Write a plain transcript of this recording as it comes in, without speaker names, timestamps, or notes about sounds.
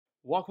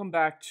Welcome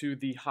back to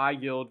the High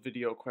Yield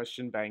Video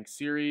Question Bank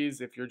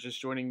series. If you're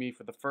just joining me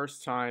for the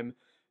first time,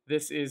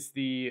 this is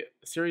the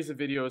series of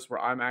videos where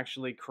I'm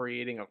actually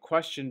creating a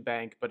question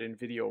bank, but in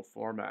video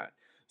format.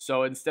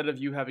 So instead of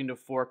you having to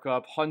fork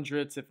up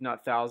hundreds, if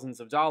not thousands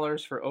of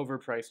dollars for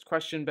overpriced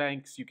question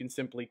banks, you can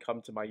simply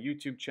come to my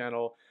YouTube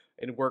channel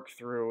and work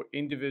through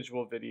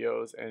individual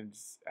videos and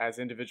as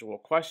individual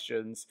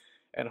questions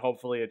and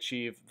hopefully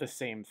achieve the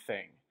same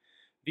thing.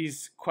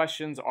 These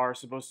questions are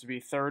supposed to be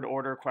third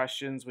order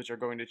questions, which are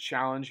going to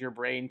challenge your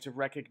brain to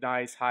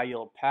recognize high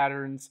yield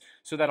patterns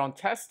so that on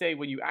test day,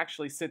 when you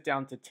actually sit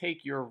down to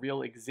take your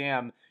real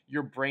exam,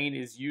 your brain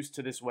is used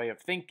to this way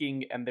of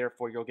thinking and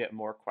therefore you'll get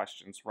more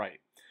questions right.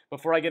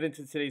 Before I get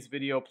into today's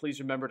video, please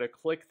remember to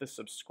click the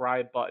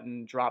subscribe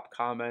button, drop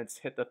comments,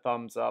 hit the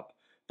thumbs up.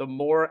 The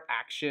more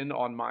action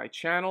on my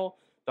channel,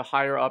 the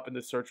higher up in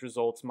the search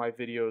results my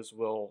videos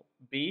will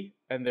be,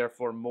 and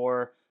therefore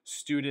more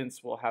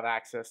students will have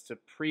access to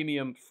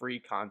premium free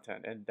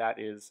content, and that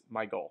is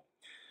my goal.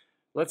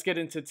 Let's get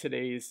into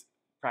today's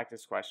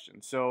practice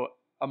question. So,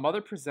 a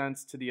mother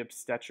presents to the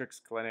obstetrics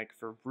clinic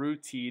for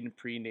routine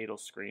prenatal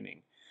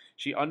screening.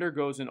 She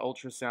undergoes an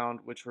ultrasound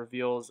which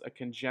reveals a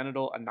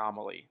congenital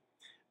anomaly.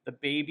 The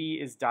baby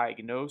is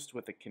diagnosed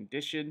with a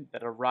condition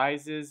that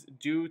arises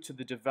due to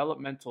the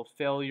developmental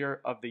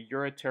failure of the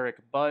ureteric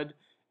bud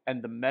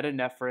and the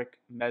metanephric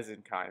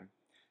mesenchyme.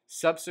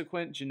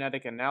 Subsequent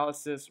genetic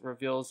analysis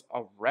reveals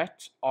a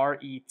RET,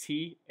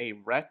 R-E-T, a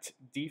RET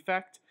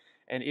defect,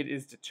 and it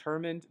is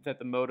determined that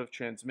the mode of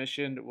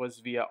transmission was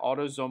via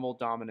autosomal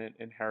dominant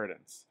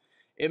inheritance.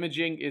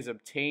 Imaging is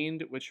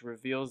obtained, which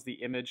reveals the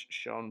image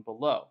shown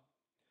below.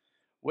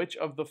 Which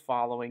of the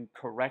following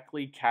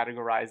correctly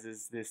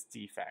categorizes this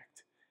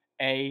defect?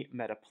 A.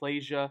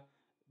 Metaplasia,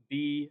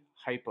 B.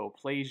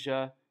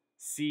 Hypoplasia,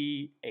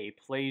 C.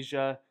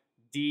 Aplasia,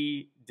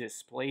 D.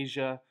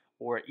 Dysplasia,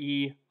 or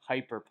E.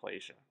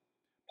 Hyperplasia.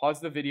 Pause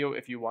the video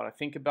if you want to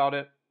think about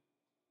it.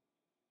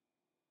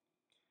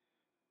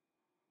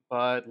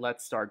 But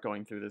let's start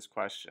going through this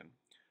question.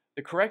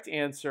 The correct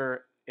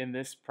answer in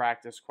this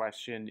practice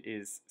question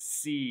is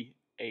C.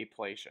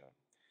 Aplasia.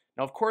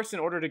 Now, of course, in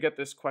order to get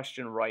this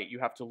question right, you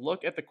have to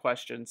look at the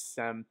question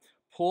stem,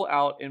 pull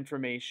out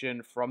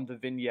information from the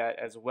vignette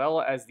as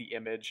well as the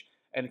image,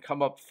 and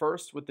come up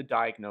first with the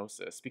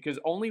diagnosis. Because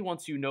only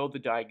once you know the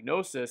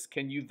diagnosis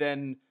can you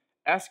then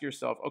ask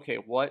yourself, okay,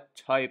 what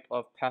type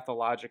of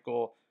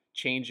pathological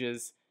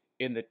changes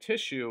in the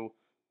tissue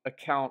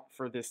account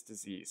for this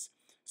disease?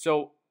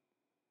 So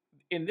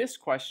in this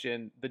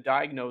question, the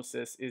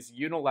diagnosis is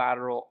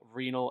unilateral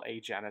renal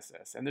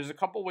agenesis. And there's a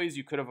couple ways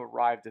you could have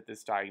arrived at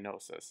this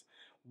diagnosis.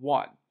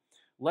 One,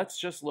 let's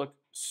just look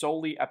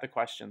solely at the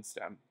question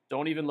stem.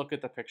 Don't even look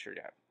at the picture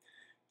yet.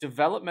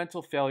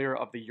 Developmental failure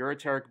of the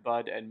ureteric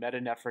bud and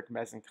metanephric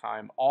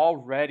mesenchyme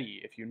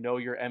already, if you know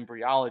your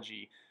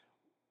embryology,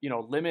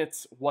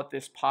 limits what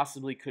this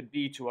possibly could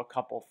be to a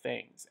couple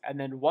things. And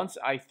then once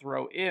I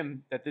throw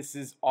in that this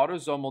is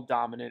autosomal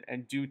dominant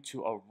and due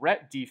to a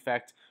RET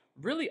defect,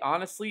 really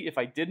honestly, if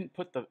I didn't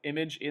put the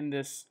image in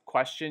this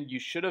question, you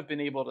should have been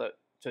able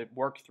to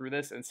work through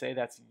this and say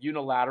that's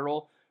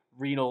unilateral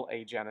renal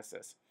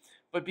agenesis.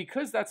 But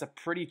because that's a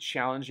pretty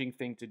challenging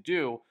thing to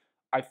do,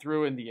 I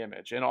threw in the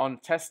image. And on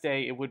test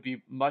day, it would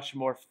be much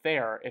more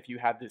fair if you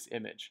had this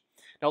image.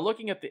 Now,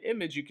 looking at the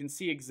image, you can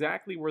see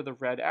exactly where the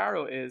red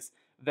arrow is,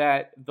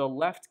 that the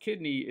left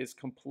kidney is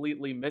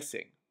completely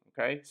missing,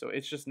 okay? So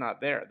it's just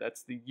not there.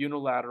 That's the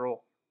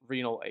unilateral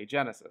renal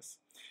agenesis.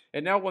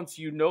 And now once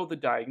you know the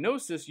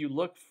diagnosis, you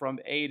look from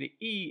A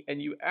to E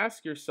and you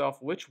ask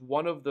yourself which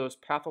one of those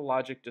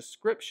pathologic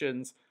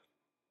descriptions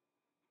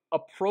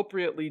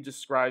appropriately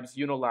describes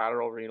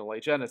unilateral renal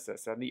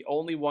agenesis. And the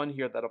only one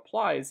here that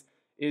applies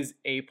is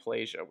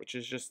aplasia, which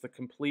is just the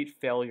complete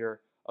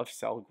failure of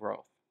cell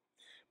growth.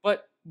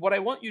 But what I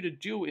want you to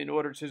do in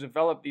order to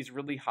develop these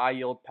really high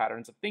yield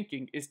patterns of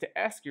thinking is to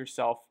ask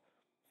yourself,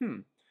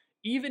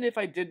 even if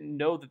I didn't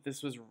know that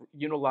this was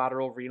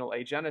unilateral renal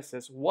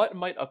agenesis, what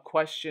might a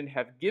question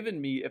have given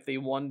me if they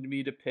wanted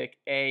me to pick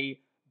A,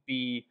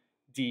 B,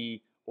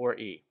 D, or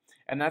E?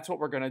 And that's what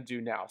we're going to do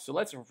now. So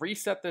let's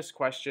reset this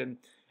question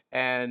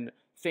and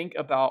think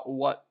about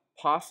what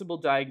possible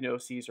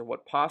diagnoses or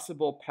what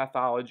possible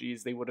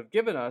pathologies they would have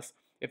given us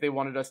if they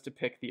wanted us to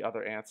pick the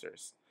other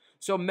answers.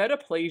 So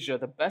metaplasia,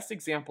 the best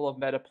example of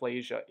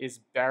metaplasia is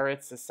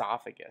Barrett's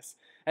esophagus.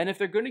 And if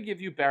they're going to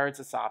give you Barrett's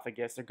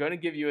esophagus, they're going to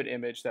give you an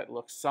image that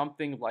looks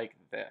something like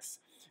this.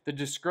 The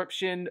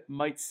description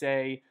might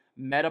say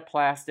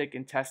metaplastic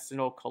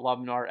intestinal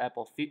columnar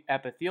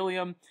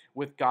epithelium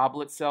with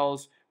goblet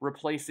cells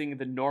replacing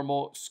the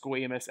normal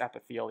squamous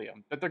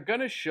epithelium. But they're going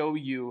to show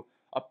you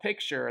a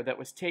picture that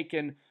was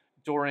taken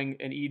during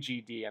an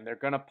EGD, and they're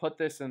going to put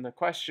this in the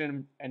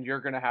question, and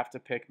you're going to have to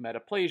pick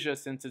metaplasia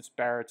since it's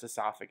Barrett's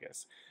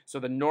esophagus. So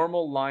the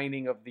normal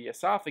lining of the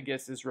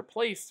esophagus is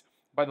replaced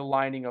by the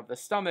lining of the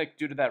stomach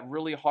due to that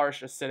really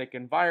harsh acidic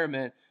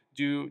environment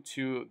due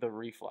to the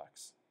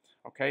reflux.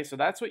 Okay, so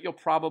that's what you'll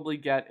probably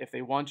get if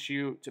they want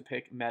you to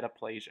pick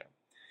metaplasia.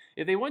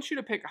 If they want you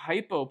to pick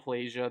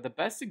hypoplasia, the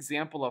best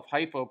example of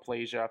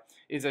hypoplasia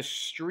is a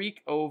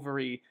streak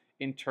ovary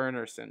in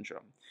Turner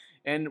syndrome.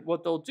 And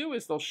what they'll do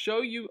is they'll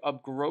show you a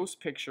gross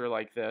picture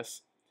like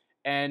this,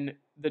 and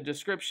the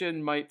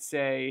description might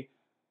say,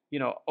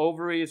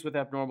 ovaries with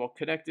abnormal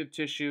connective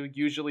tissue,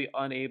 usually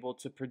unable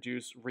to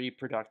produce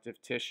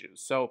reproductive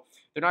tissues. So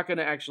they're not going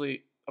to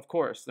actually, of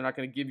course, they're not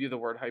going to give you the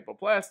word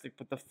hypoplastic,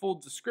 but the full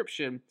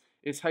description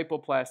is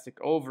hypoplastic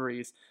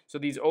ovaries. So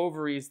these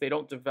ovaries, they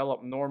don't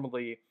develop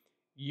normally,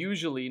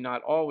 usually,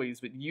 not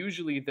always, but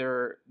usually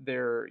they're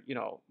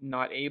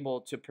not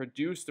able to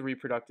produce the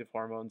reproductive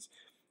hormones.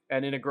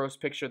 And in a gross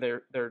picture,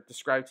 they're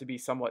described to be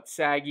somewhat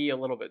saggy, a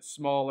little bit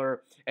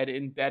smaller, and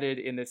embedded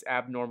in this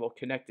abnormal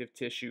connective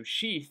tissue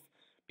sheath,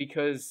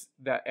 because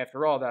that,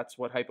 after all, that's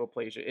what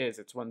hypoplasia is.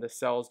 It's when the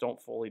cells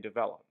don't fully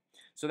develop.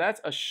 So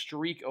that's a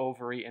streak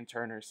ovary in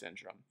Turner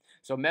syndrome.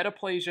 So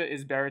metaplasia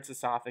is Barrett's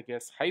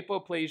esophagus.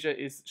 Hypoplasia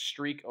is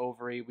streak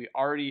ovary. We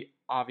already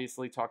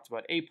obviously talked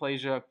about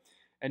aplasia.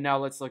 And now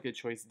let's look at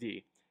choice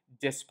D,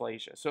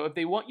 dysplasia. So if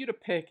they want you to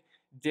pick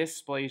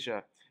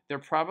dysplasia, they're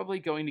probably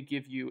going to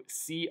give you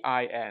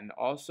CIN,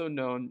 also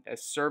known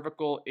as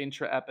cervical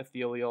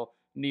intraepithelial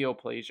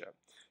neoplasia.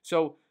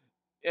 So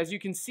as you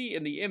can see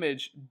in the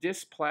image,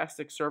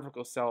 dysplastic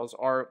cervical cells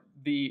are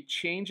the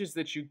changes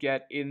that you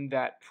get in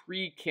that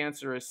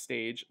precancerous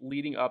stage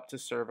leading up to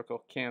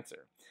cervical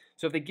cancer.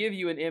 So if they give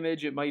you an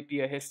image, it might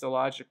be a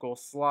histological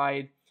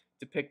slide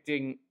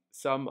depicting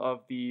some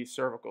of the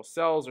cervical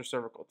cells or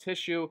cervical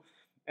tissue,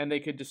 and they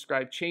could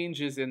describe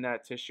changes in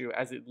that tissue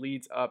as it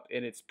leads up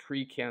in its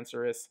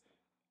precancerous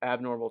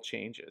abnormal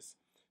changes.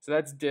 So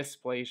that's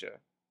dysplasia.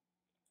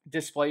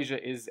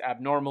 Dysplasia is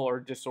abnormal or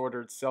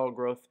disordered cell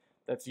growth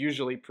that's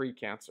usually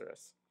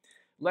precancerous.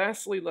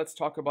 Lastly, let's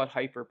talk about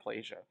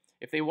hyperplasia.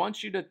 If they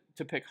want you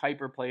to pick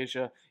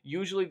hyperplasia,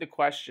 usually the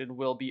question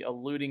will be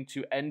alluding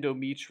to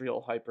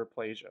endometrial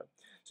hyperplasia.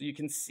 So you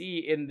can see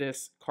in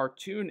this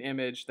cartoon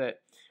image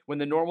that when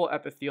the normal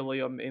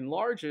epithelium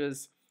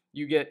enlarges,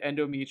 you get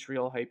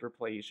endometrial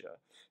hyperplasia.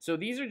 So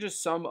these are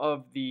just some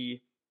of the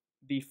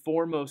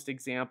foremost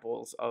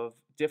examples of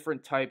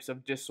different types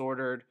of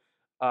disordered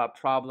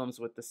problems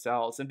with the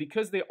cells. And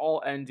because they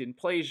all end in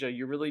plasia,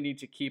 you really need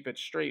to keep it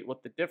straight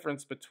what the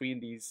difference between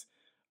these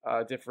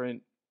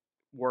different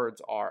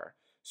words are.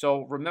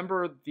 So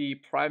remember the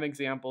prime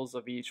examples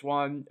of each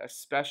one,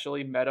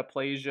 especially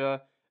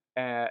metaplasia,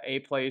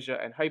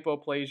 aplasia, and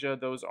hypoplasia.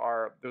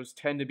 Those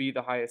tend to be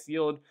the highest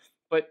yield.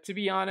 But to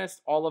be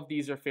honest, all of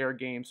these are fair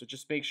game, so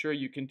just make sure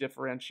you can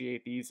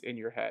differentiate these in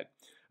your head.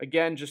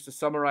 Again, just to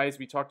summarize,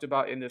 we talked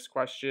about in this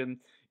question,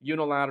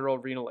 unilateral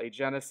renal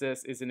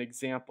agenesis is an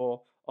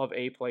example of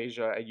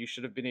aplasia, and you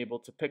should have been able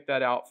to pick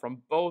that out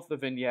from both the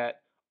vignette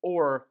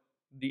or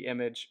the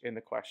image in the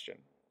question.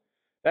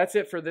 That's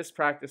it for this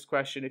practice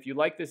question. If you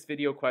like this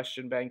video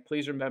question bank,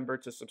 please remember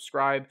to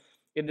subscribe.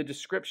 In the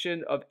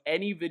description of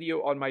any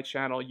video on my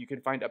channel, you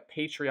can find a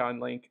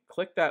Patreon link.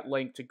 Click that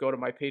link to go to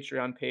my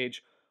Patreon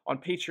page. On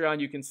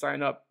Patreon, you can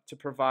sign up to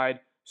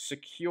provide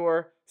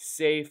secure,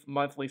 safe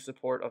monthly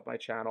support of my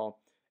channel.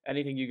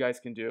 Anything you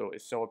guys can do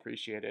is so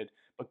appreciated.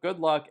 But good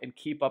luck and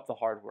keep up the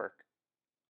hard work.